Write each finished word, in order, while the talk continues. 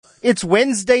It's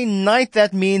Wednesday night.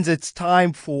 That means it's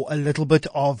time for a little bit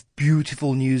of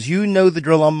beautiful news. You know the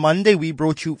drill. On Monday, we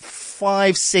brought you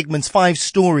 5 segments, 5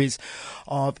 stories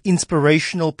of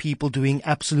inspirational people doing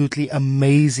absolutely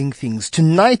amazing things.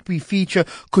 Tonight, we feature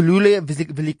Khulile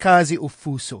Vilikazi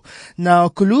Ofuso. Now,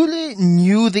 Khulile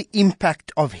knew the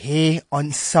impact of hair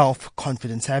on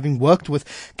self-confidence, having worked with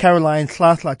Caroline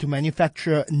Hlahla to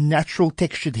manufacture natural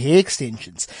textured hair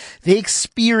extensions. Their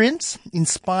experience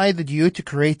inspired the duo to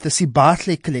create the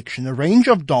Sibahle collection, a range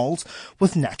of dolls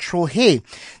with natural hair.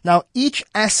 Now, each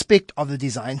aspect of the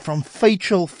design, from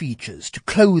facial features to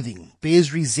clothing,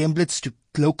 bears resemblance to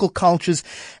local cultures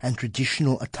and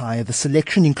traditional attire. The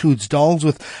selection includes dolls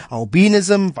with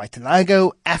albinism,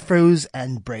 vitiligo, afros,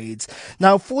 and braids.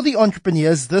 Now, for the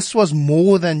entrepreneurs, this was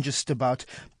more than just about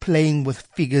playing with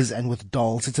figures and with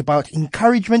dolls. It's about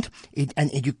encouragement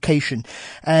and education.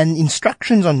 And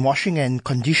instructions on washing and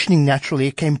conditioning natural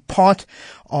hair came part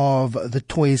of the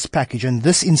toys package. And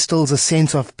this instills a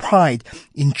sense of pride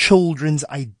in children's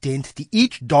identity.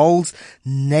 Each doll's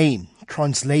name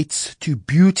translates to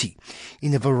beauty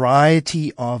in a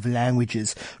variety of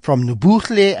languages, from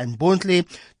Nubuhle and Bontle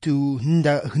to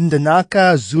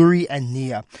Hundanaka, Zuri, and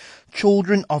Nia.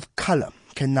 Children of color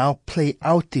can now play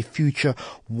out their future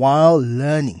while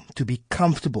learning to be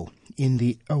comfortable in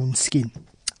their own skin.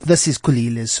 This is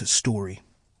Khulile's story.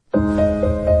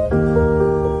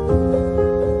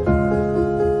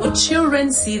 What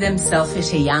children see themselves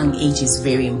at a young age is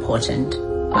very important.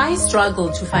 I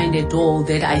struggled to find a doll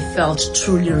that I felt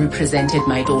truly represented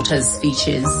my daughter's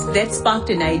features. That sparked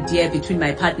an idea between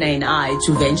my partner and I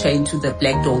to venture into the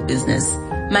black doll business.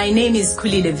 My name is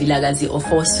Khulile Vilakazi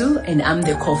Ofuso, and I'm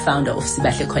the co-founder of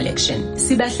Sibahle Collection.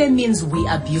 Sibahle means we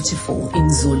are beautiful in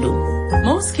Zulu.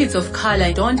 Most kids of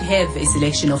color don't have a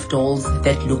selection of dolls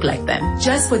that look like them.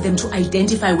 Just for them to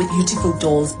identify with beautiful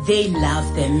dolls, they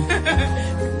love them.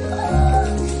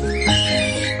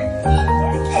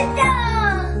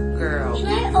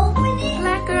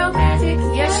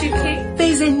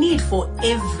 There's a need for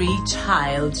every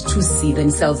child to see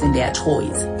themselves in their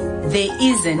toys. There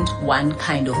isn't one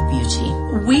kind of beauty.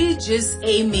 We're just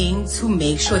aiming to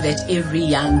make sure that every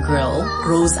young girl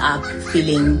grows up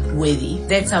feeling worthy.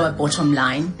 That's our bottom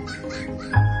line.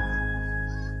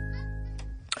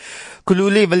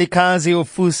 Khulile Vilikazi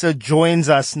Ofuso joins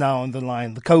us now on the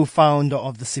line, the co-founder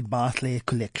of the Sibahle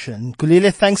collection.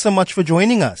 Khulile, thanks so much for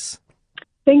joining us.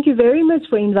 Thank you very much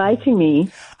for inviting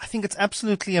me. I think it's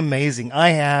absolutely amazing. I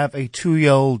have a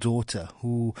 2-year-old daughter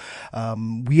who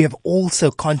we have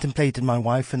also contemplated, my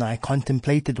wife and I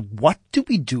contemplated, what do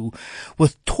we do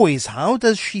with toys? How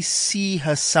does she see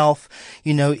herself,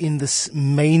 in this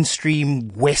mainstream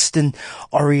Western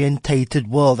orientated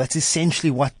world? That's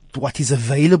essentially what is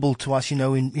available to us,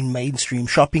 in mainstream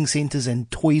shopping centers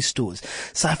and toy stores.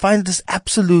 So I find this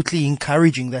absolutely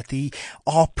encouraging that there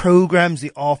are programs,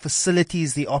 there are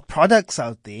facilities, there are products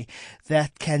out there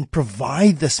that can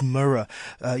provide this mirror,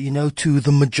 to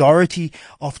the majority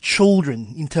of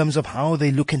children in terms of how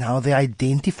they look and how they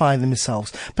identify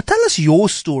themselves. But tell us your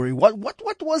story. What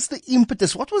was the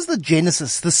impetus? What was the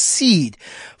genesis, the seed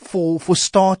for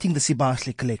starting the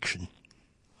Sibahle collection?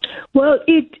 Well,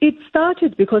 it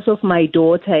started because of my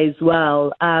daughter as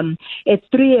well. At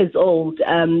 3 years old,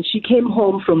 she came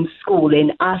home from school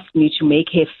and asked me to make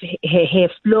her hair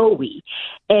flowy.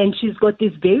 And she's got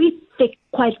this very thick,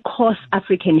 quite coarse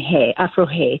African hair, Afro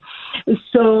hair.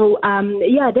 So,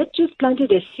 that just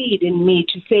planted a seed in me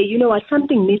to say,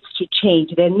 something needs to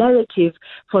change. The narrative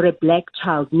for a black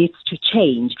child needs to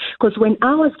change. Because when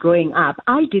I was growing up,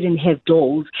 I didn't have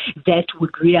dolls that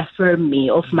would reaffirm me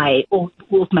of my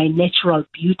natural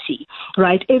beauty,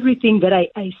 right? Everything that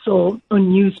I saw on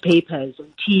newspapers,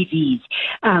 on TVs,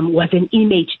 was an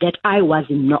image that I was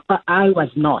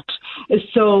not.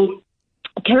 So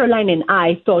Caroline and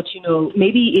I thought,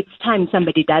 maybe it's time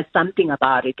somebody does something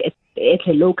about it at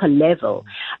a local level,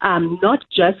 not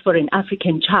just for an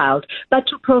African child, but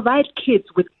to provide kids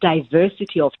with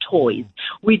diversity of toys.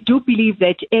 We do believe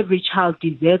that every child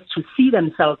deserves to see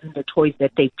themselves in the toys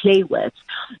that they play with,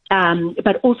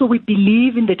 but also we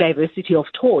believe in the diversity of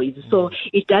toys. So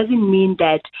it doesn't mean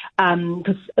that,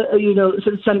 because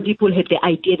some people have the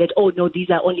idea that, oh no, these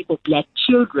are only for black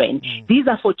children. These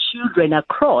are for children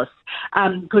across.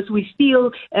 Because we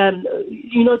feel,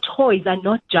 toys are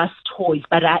not just toys,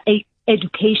 but are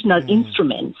educational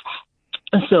instruments.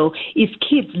 So if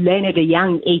kids learn at a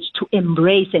young age to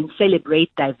embrace and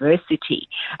celebrate diversity,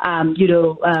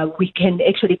 we can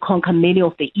actually conquer many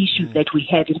of the issues that we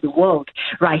have in the world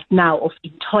right now of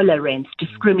intolerance,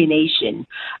 discrimination.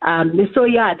 That's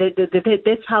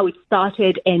how it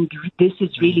started, and this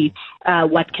is really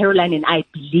what Caroline and I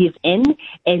believe in,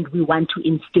 and we want to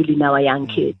instill in our young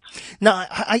kids. Now,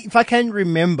 if I can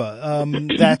remember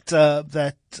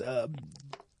that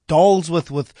dolls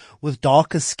with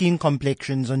darker skin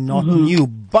complexions are not new,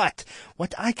 but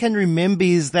what I can remember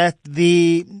is that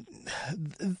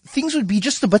things would be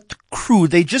just a bit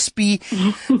crude. They'd just be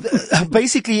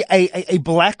basically a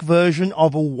black version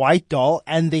of a white doll,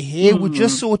 and the hair would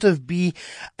just sort of be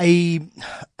a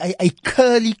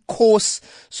curly, coarse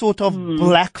sort of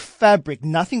black fabric.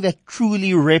 Nothing that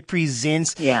truly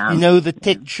represents, the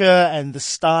texture and the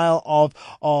style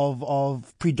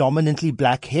of predominantly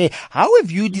black hair. How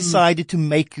have you decided to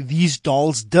make these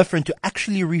dolls different to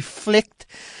actually reflect,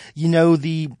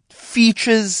 the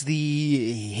features,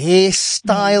 the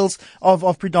hairstyles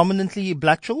of predominantly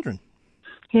black children?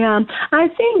 Yeah, I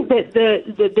think that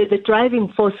the driving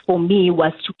force for me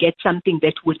was to get something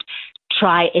that would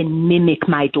try and mimic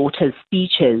my daughter's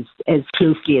features as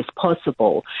closely as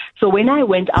possible. So when I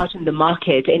went out in the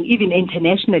market, and even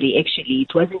internationally, actually,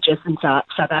 it wasn't just in South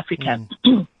Africa,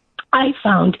 I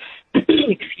found,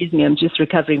 excuse me, I'm just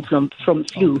recovering from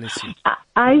flu.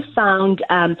 I found,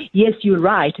 yes, you're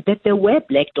right, that there were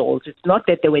black dolls. It's not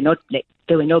that there were not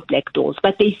black dolls,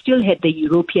 but they still had the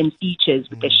European features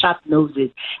with the sharp noses.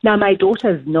 Now, my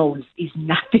daughter's nose is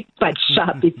nothing but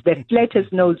sharp. It's the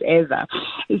flattest nose ever.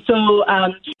 So,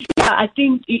 I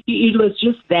think it was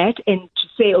just that, and to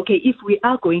say, okay, if we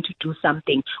are going to do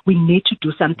something, we need to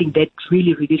do something that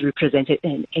really, really represented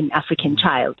an African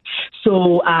child.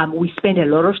 So we spent a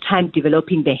lot of time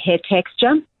developing the hair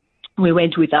texture. We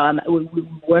worked with our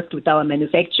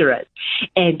manufacturers,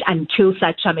 and until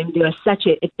such time, there was such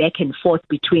a back and forth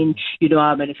between,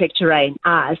 our manufacturer and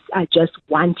us, just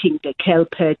wanting the curl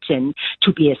pattern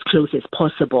to be as close as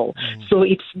possible. So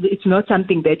it's not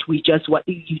something that we just what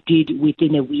you did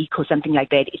within a week or something like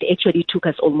that. It actually took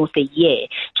us almost a year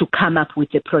to come up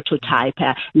with the prototype.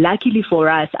 Luckily for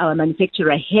us, our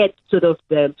manufacturer had sort of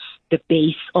the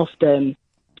base of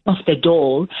the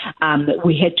doll.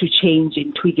 We had to change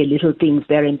and tweak a little things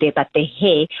there and there, but the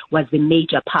hair was the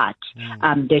major part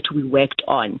that we worked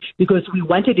on, because we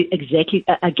wanted it exactly,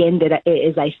 again, that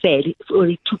as I said, for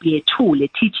it to be a tool, a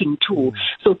teaching tool.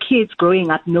 So kids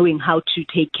growing up knowing how to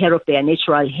take care of their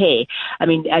natural hair. I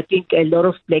mean, I think a lot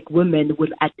of black women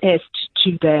will attest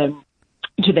to the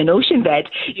notion that,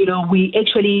 we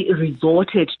actually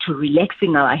resorted to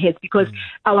relaxing our heads because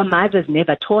our mothers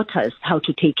never taught us how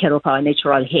to take care of our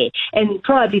natural hair. And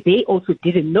probably they also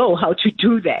didn't know how to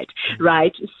do that,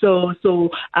 right? So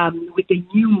with the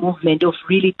new movement of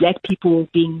really black people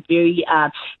being very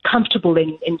comfortable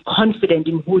and confident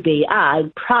in who they are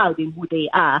and proud in who they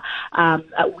are,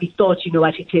 we thought,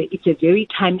 it's a very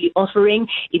timely offering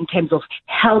in terms of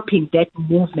helping that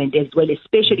movement as well,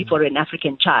 especially for an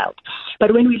African child.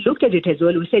 But when we looked at it as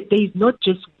well, we said there is not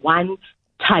just one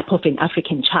type of an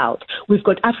African child. We've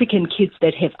got African kids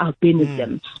that have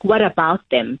albinism. What about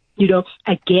them?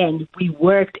 Again, we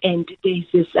worked, and there's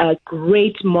this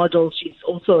great model. She's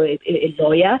also a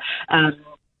lawyer,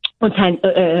 Miss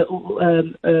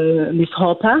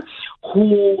Hopper,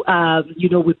 who,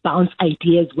 we bounced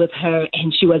ideas with her,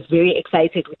 and she was very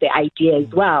excited with the idea as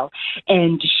well.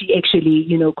 And she actually,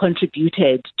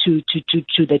 contributed to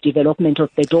the development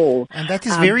of the doll. And that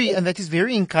is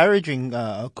very encouraging,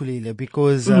 Khulile,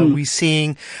 because we're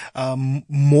seeing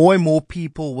more and more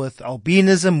people with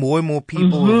albinism, more and more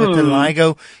people with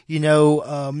vitiligo,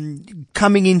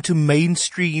 coming into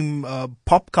mainstream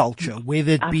pop culture,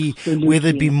 whether it be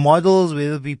models,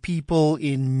 whether it be people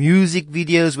in music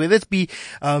videos, whether it be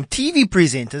TV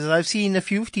presenters. I've seen a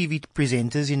few TV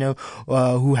presenters,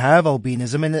 who have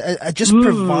albinism, and it just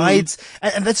provides,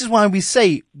 and this is why we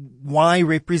say why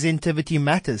representativity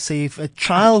matters. Say if a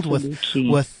child with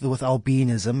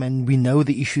albinism, and we know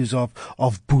the issues of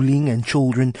bullying and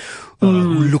children who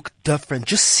look different,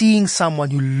 just seeing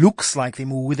someone who looks like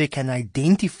them or who they can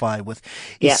identify with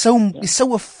is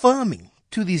so affirming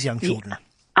to these young children.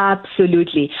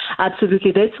 Absolutely.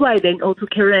 That's why then also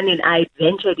Karen and I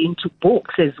ventured into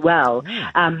books as well.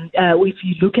 If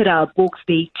you look at our books,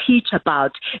 they teach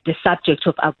about the subject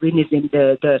of albinism,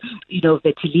 the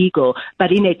vitiligo,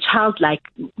 but in a childlike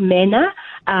manner,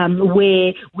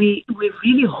 where we're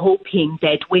really hoping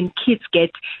that when kids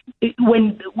get,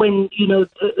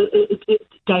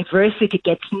 diversity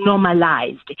gets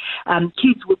normalized.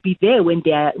 Kids will be there when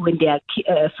their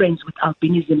friends with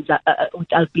albinism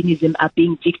are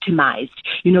being victimized.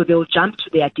 They'll jump to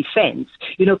their defense.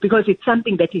 Because it's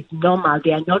something that is normal.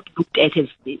 They are not looked at as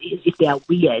if they are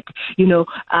weird.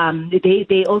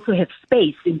 They also have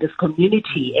space in this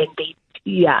community, and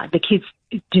the kids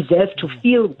deserve to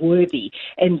feel worthy.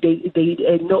 And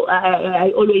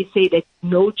I always say that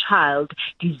no child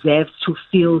deserves to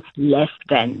feel less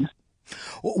than.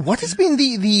 What has been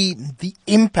the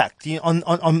impact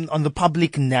on the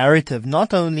public narrative,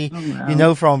 not only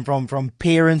from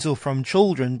parents or from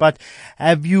children, but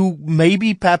have you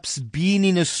maybe perhaps been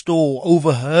in a store,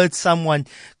 overheard someone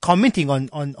commenting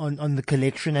on the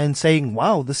collection and saying,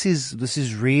 "Wow, this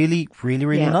is really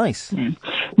nice"? Yeah.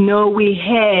 No, we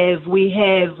have.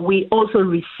 We also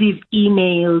receive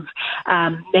emails,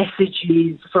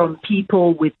 messages from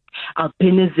people with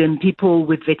albinism, people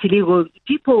with vitiligo,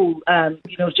 people,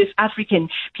 just African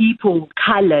people,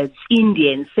 colors,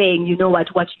 Indians, saying,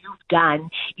 what you've done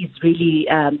is really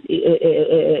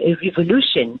a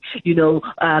revolution,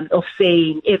 of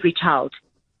saying every child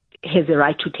has a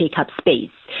right to take up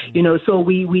space. So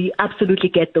we absolutely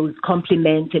get those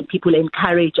compliments, and people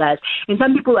encourage us. And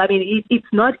some people, it's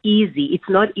not easy. It's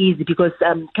not easy because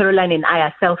Caroline and I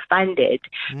are self-funded.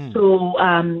 So,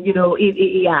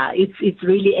 it's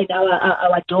really, and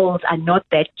our dolls are not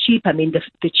that cheap.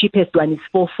 The cheapest one is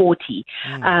 $440,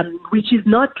 which is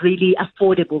not really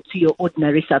affordable to your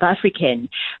ordinary South African.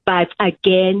 But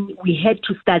again, we had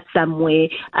to start somewhere.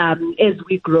 As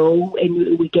we grow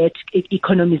and we get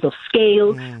economies of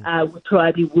scale, we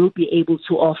probably will be able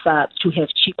to have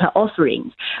cheaper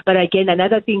offerings. But again,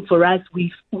 another thing for us,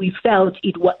 we felt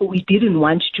we didn't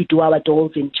want to do our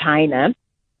dolls in China.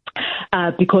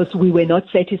 Because we were not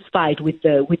satisfied with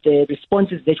the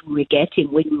responses that we were getting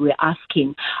when we were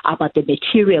asking about the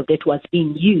material that was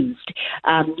being used.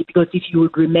 Because if you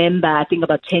would remember, I think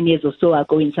about 10 years or so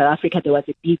ago in South Africa, there was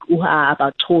a big hoo-ha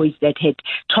about toys that had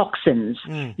toxins.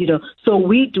 So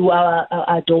we do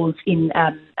our dolls in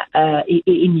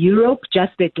Europe,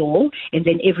 just the doll, and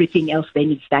then everything else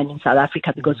then is done in South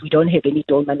Africa because we don't have any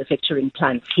doll manufacturing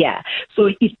plants here. So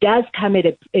it does come at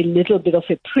a little bit of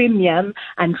a premium,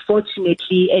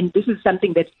 unfortunately, and this is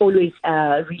something that always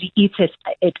really eats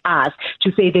at us,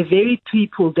 to say the very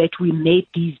people that we made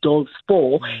these dolls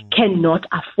for cannot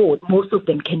afford. Most of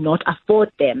them cannot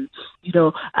afford them.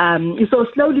 So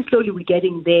slowly we're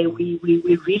getting there. We're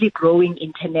really growing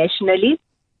internationally.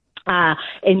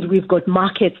 And we've got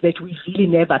markets that we really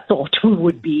never thought we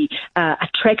would be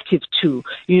attractive to.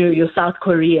 Your South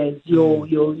Koreas, your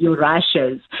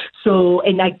Russias. So,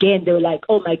 and again, they were like,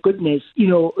 "Oh my goodness,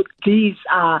 these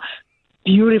are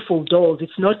beautiful dolls.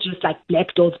 It's not just like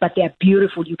black dolls, but they're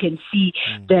beautiful. You can see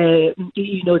the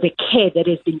care that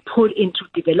has been put into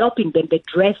developing them, the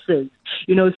dresses,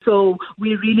 so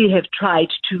we really have tried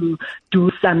to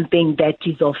do something that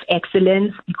is of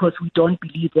excellence because we don't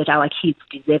believe that our kids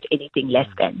deserve anything less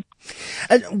than."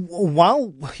 And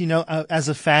while, as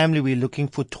a family, we're looking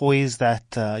for toys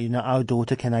that, our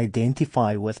daughter can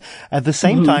identify with, at the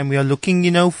same time, we are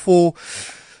looking, for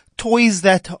toys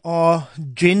that are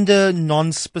gender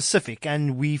non-specific,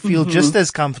 and we feel just as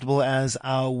comfortable as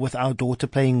with our daughter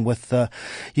playing with, a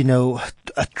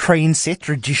train set,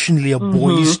 traditionally a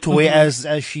boy's toy, as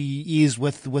she is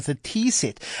with a tea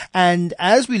set. And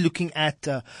as we're looking at,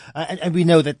 and we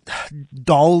know that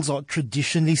dolls are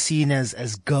traditionally seen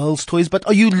as girls' toys, but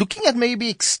are you looking at maybe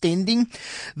extending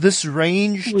this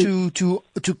range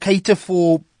to cater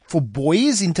for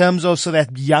boys, in terms of so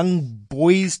that young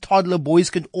boys, toddler boys,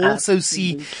 can also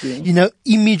see,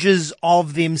 images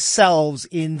of themselves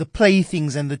in the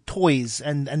playthings and the toys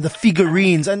and the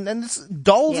figurines and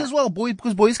dolls as well,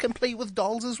 because boys can play with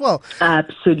dolls as well.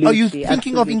 Absolutely. Are you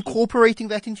thinking of incorporating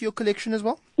that into your collection as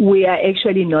well? We are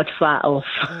actually not far off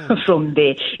from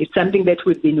there. It's something that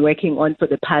we've been working on for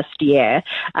the past year.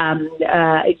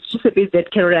 It's just a bit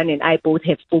that Caroline and I both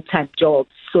have full-time jobs,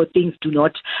 so things do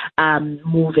not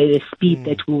move at a speed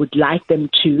that we would like them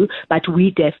to. But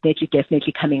we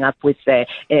definitely coming up with a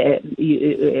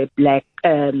black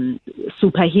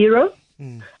superhero.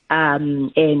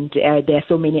 And there are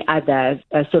so many other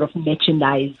sort of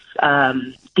merchandise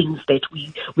things that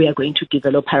we are going to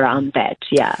develop around that.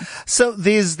 Yeah. So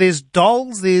there's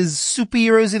dolls, there's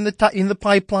superheroes in the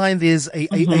pipeline. There's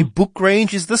a book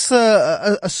range. Is this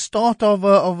a start of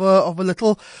a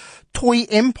little toy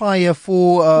empire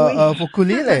for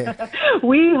Kulile?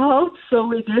 We hope so.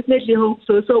 We definitely hope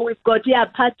so. So we've got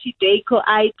party decor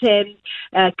items,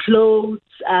 clothes,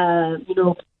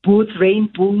 boots, rain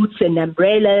boots and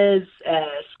umbrellas,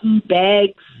 school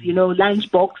bags, lunch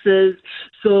boxes.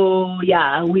 So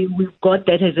yeah, we've got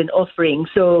that as an offering.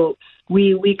 So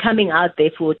we're coming out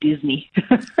there for Disney.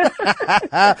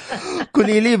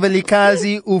 Khulile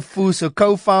Vilikazi Ufuso,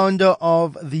 co-founder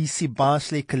of the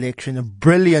Sibahle Collection, a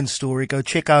brilliant story. Go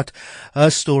check out her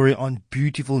story on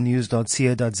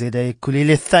beautifulnews.co.za.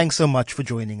 Khulile, thanks so much for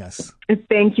joining us.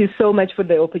 Thank you so much for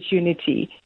the opportunity.